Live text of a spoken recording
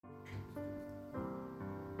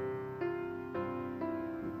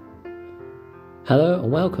Hello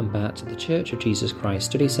and welcome back to the Church of Jesus Christ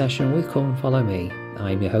study session with Come Follow Me.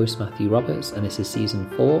 I'm your host Matthew Roberts and this is Season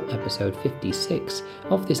 4, Episode 56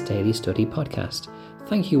 of this daily study podcast.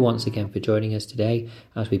 Thank you once again for joining us today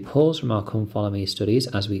as we pause from our Come Follow Me studies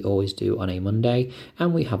as we always do on a Monday,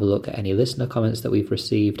 and we have a look at any listener comments that we've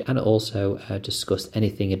received and also discuss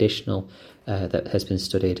anything additional that has been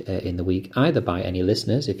studied in the week, either by any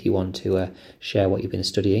listeners. If you want to share what you've been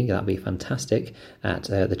studying, that'd be fantastic, at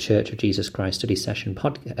the Church of Jesus Christ Study Session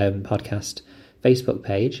podcast Facebook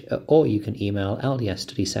page, or you can email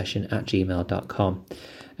ldsstudysession@gmail.com.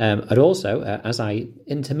 I'd also, as I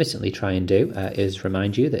intermittently try and do, is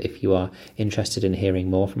remind you that if you are interested in hearing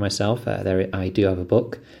more from myself, I do have a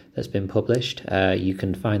book that's been published. You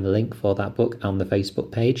can find the link for that book on the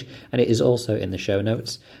Facebook page, and it is also in the show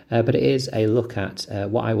notes. But it is a look at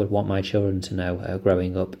what I would want my children to know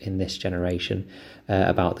growing up in this generation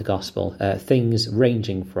about the gospel. Things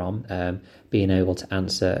ranging from being able to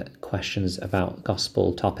answer questions about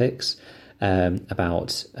gospel topics,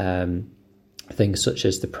 about things such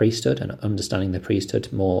as the priesthood and understanding the priesthood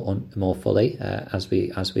more fully as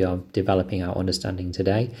we are developing our understanding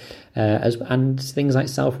today, and things like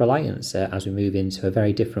self-reliance as we move into a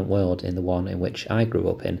very different world in the one in which I grew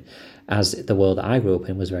up in, as the world that I grew up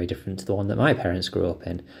in was very different to the one that my parents grew up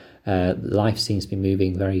in. Life seems to be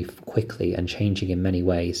moving very quickly and changing in many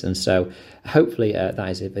ways, and so hopefully that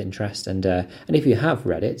is of interest. And if you have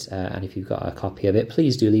read it and if you've got a copy of it,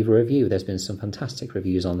 please do leave a review. There's been some fantastic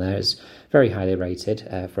reviews on there. It's very highly rated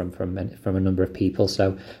from a number of people,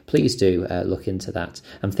 so please do look into that.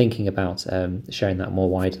 I'm thinking about sharing that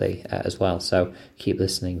more widely as well, so keep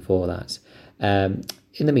listening for that.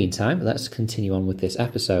 In the meantime, let's continue on with this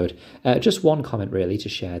episode. Just one comment really to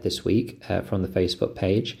share this week from the Facebook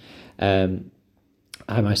page. I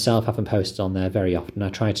myself haven't posted on there very often. I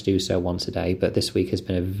try to do so once a day, but this week has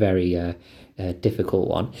been a very difficult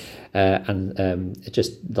one, and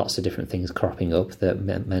just lots of different things cropping up that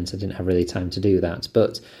meant I didn't have really time to do that.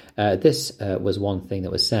 But this was one thing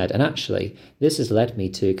that was said, and actually this has led me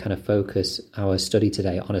to kind of focus our study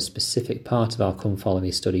today on a specific part of our Come Follow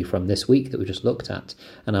Me study from this week that we just looked at,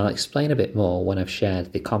 and I'll explain a bit more when I've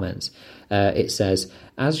shared the comments. It says,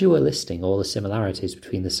 as you were listing all the similarities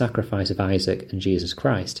between the sacrifice of Isaac and Jesus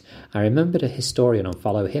Christ, I remembered a historian on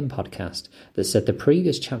Follow Him podcast that said the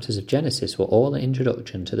previous chapters of Genesis were all an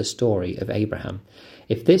introduction to the story of Abraham.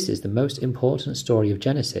 If this is the most important story of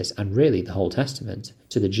Genesis, and really the whole Testament,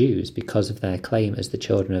 to the Jews because of their claim as the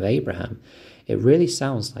children of Abraham, it really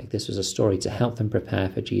sounds like this was a story to help them prepare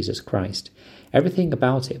for Jesus Christ. Everything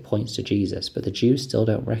about it points to Jesus, but the Jews still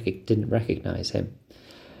didn't recognize him.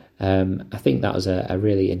 I think that was a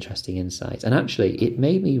really interesting insight. And actually, it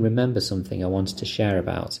made me remember something I wanted to share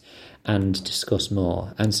about and discuss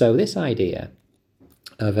more. And so this idea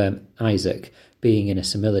of Isaac being in a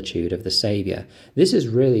similitude of the Saviour, this is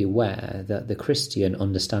really where the Christian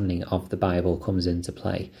understanding of the Bible comes into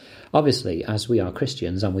play. Obviously, as we are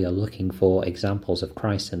Christians and we are looking for examples of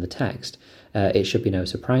Christ in the text, it should be no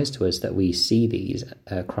surprise to us that we see these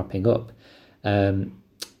cropping up.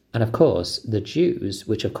 And of course, the Jews,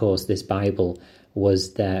 which of course this Bible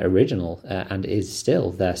was their original and is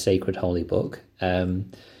still their sacred holy book,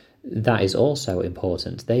 that is also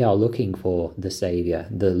important. They are looking for the Saviour,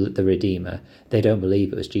 the Redeemer. They don't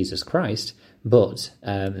believe it was Jesus Christ, but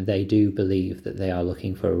they do believe that they are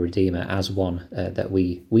looking for a Redeemer as one that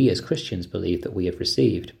we as Christians believe that we have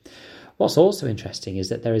received. What's also interesting is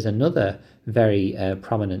that there is another very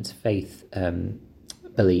prominent faith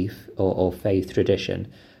belief or faith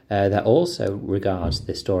tradition that also regards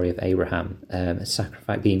the story of Abraham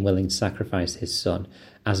being willing to sacrifice his son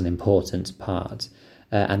as an important part,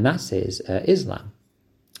 and that is Islam.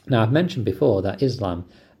 Now, I've mentioned before that Islam,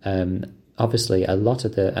 obviously a lot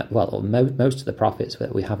of most of the prophets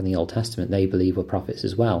that we have in the Old Testament, they believe were prophets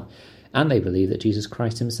as well, and they believe that Jesus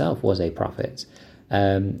Christ himself was a prophet.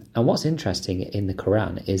 And what's interesting in the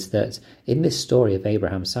Quran is that in this story of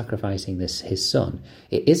Abraham sacrificing his son,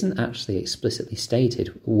 it isn't actually explicitly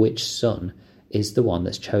stated which son is the one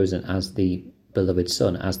that's chosen as the beloved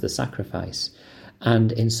son, as the sacrifice.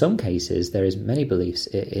 And in some cases, there is many beliefs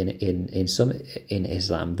in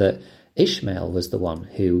Islam that Ishmael was the one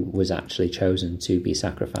who was actually chosen to be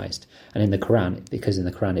sacrificed. And in the Quran, because in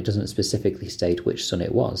the Quran it doesn't specifically state which son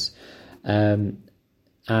it was. And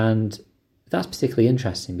that's particularly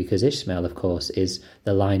interesting because Ishmael, of course, is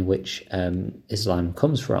the line which Islam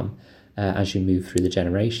comes from as you move through the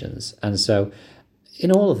generations. And so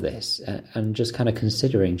in all of this, and just kind of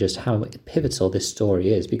considering just how pivotal this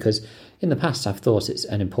story is, because in the past I've thought it's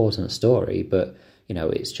an important story, but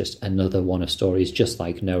it's just another one of stories, just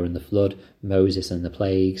like Noah and the flood, Moses and the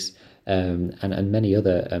plagues, and many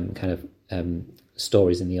other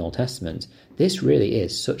stories in the Old Testament. This really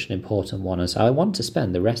is such an important one, and so I want to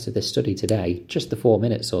spend the rest of this study today, just the 4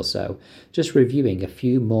 minutes or so, just reviewing a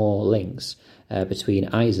few more links between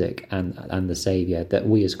Isaac and the Saviour that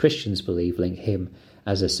we as Christians believe link him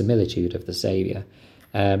as a similitude of the Saviour.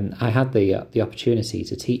 I had the opportunity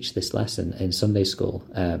to teach this lesson in Sunday school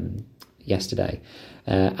yesterday,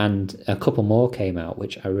 and a couple more came out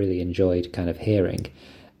which I really enjoyed kind of hearing.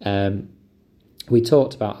 We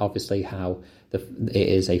talked about obviously how it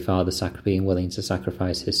is a father being willing to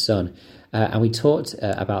sacrifice his son, and we talked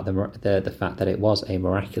about the fact that it was a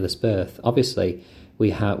miraculous birth. Obviously,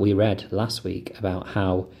 we read last week about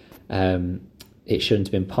how it shouldn't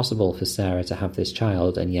have been possible for Sarah to have this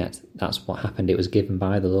child, and yet that's what happened. It was given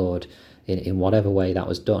by the Lord in whatever way that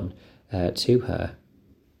was done to her.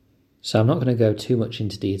 So I'm not going to go too much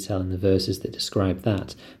into detail in the verses that describe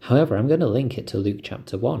that. However, I'm going to link it to Luke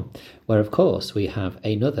chapter 1, where of course we have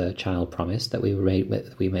another child promise that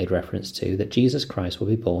we made reference to, that Jesus Christ will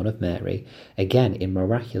be born of Mary, again in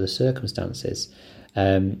miraculous circumstances.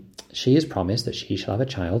 She is promised that she shall have a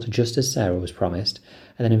child, just as Sarah was promised.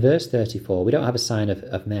 And then in verse 34, we don't have a sign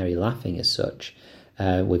of Mary laughing as such,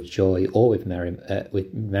 with joy or with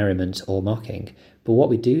merriment or mocking. But what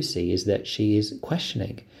we do see is that she is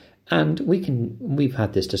questioning. And we've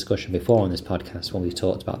had this discussion before on this podcast when we've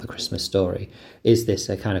talked about the Christmas story. Is this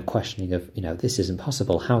a kind of questioning of, this isn't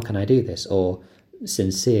possible, how can I do this? Or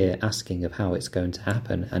sincere asking of how it's going to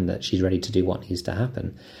happen, and that she's ready to do what needs to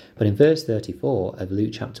happen. But in verse 34 of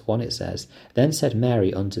Luke chapter 1 it says, "Then said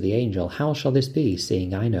Mary unto the angel, How shall this be,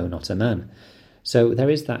 seeing I know not a man?" So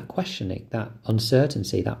there is that questioning, that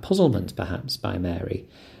uncertainty, that puzzlement perhaps by Mary,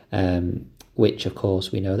 which of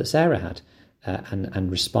course we know that Sarah had,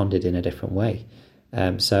 and responded in a different way.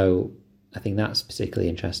 So I think that's particularly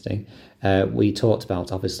interesting. We talked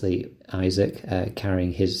about, obviously, Isaac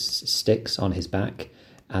carrying his sticks on his back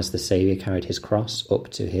as the Saviour carried his cross up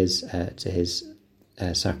to his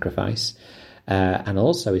sacrifice. And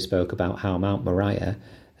also we spoke about how Mount Moriah,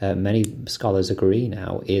 many scholars agree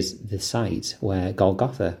now, is the site where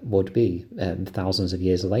Golgotha would be thousands of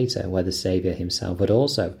years later, where the Saviour himself would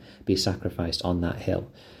also be sacrificed on that hill.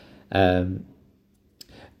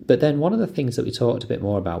 But then one of the things that we talked a bit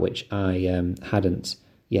more about, which I hadn't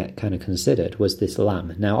yet kind of considered, was this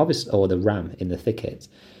lamb. Now, obviously, or the ram in the thicket.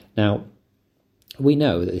 Now, we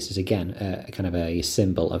know that this is, again, kind of a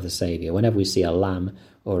symbol of the Saviour. Whenever we see a lamb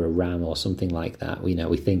or a ram or something like that,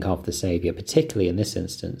 we think of the Saviour, particularly in this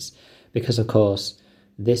instance, because, of course,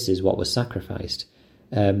 this is what was sacrificed.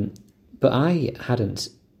 But I hadn't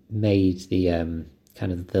made the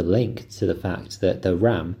kind of the link to the fact that the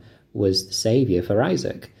ram was the Saviour for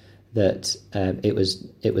Isaac, that it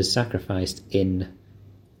was sacrificed in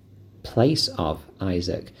place of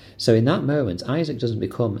Isaac. So in that moment, Isaac doesn't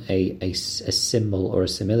become a symbol or a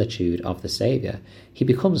similitude of the Saviour. He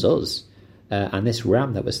becomes us, and this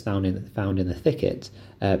ram that was found in the thicket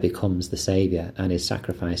becomes the Saviour and is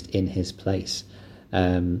sacrificed in his place.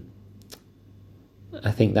 I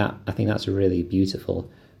think that's a really beautiful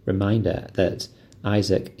reminder that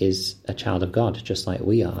Isaac is a child of God, just like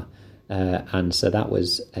we are. And so that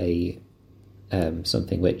was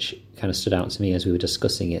something which kind of stood out to me as we were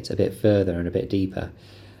discussing it a bit further and a bit deeper.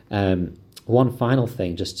 One final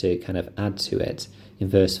thing, just to kind of add to it, in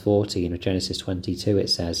verse 14 of Genesis 22, it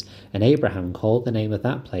says, "And Abraham called the name of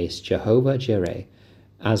that place Jehovah Jireh,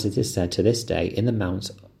 as it is said to this day, in the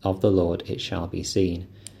mount of the Lord it shall be seen."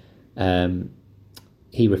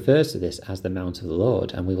 He refers to this as the mount of the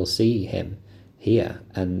Lord, and we will see him here.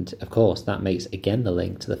 And of course that makes again the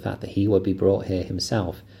link to the fact that he would be brought here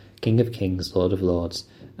himself, King of Kings, Lord of Lords,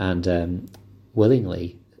 and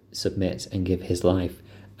willingly submit and give his life,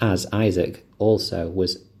 as Isaac also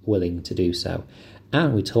was willing to do so.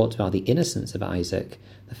 And we talked about the innocence of Isaac,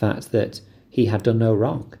 the fact that he had done no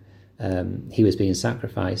wrong. He was being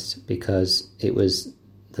sacrificed because it was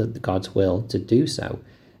God's will to do so.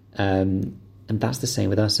 And that's the same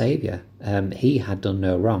with our Saviour. He had done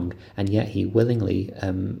no wrong, and yet he willingly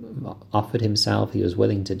offered himself. He was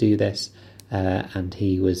willing to do this, and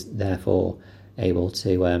he was therefore able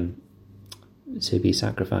to be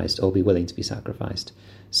sacrificed, or be willing to be sacrificed.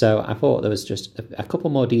 So I thought there was just a couple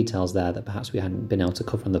more details there that perhaps we hadn't been able to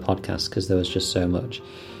cover on the podcast because there was just so much.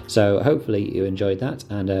 So hopefully you enjoyed that,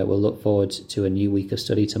 and we'll look forward to a new week of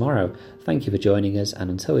study tomorrow. Thank you for joining us, and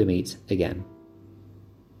until we meet again.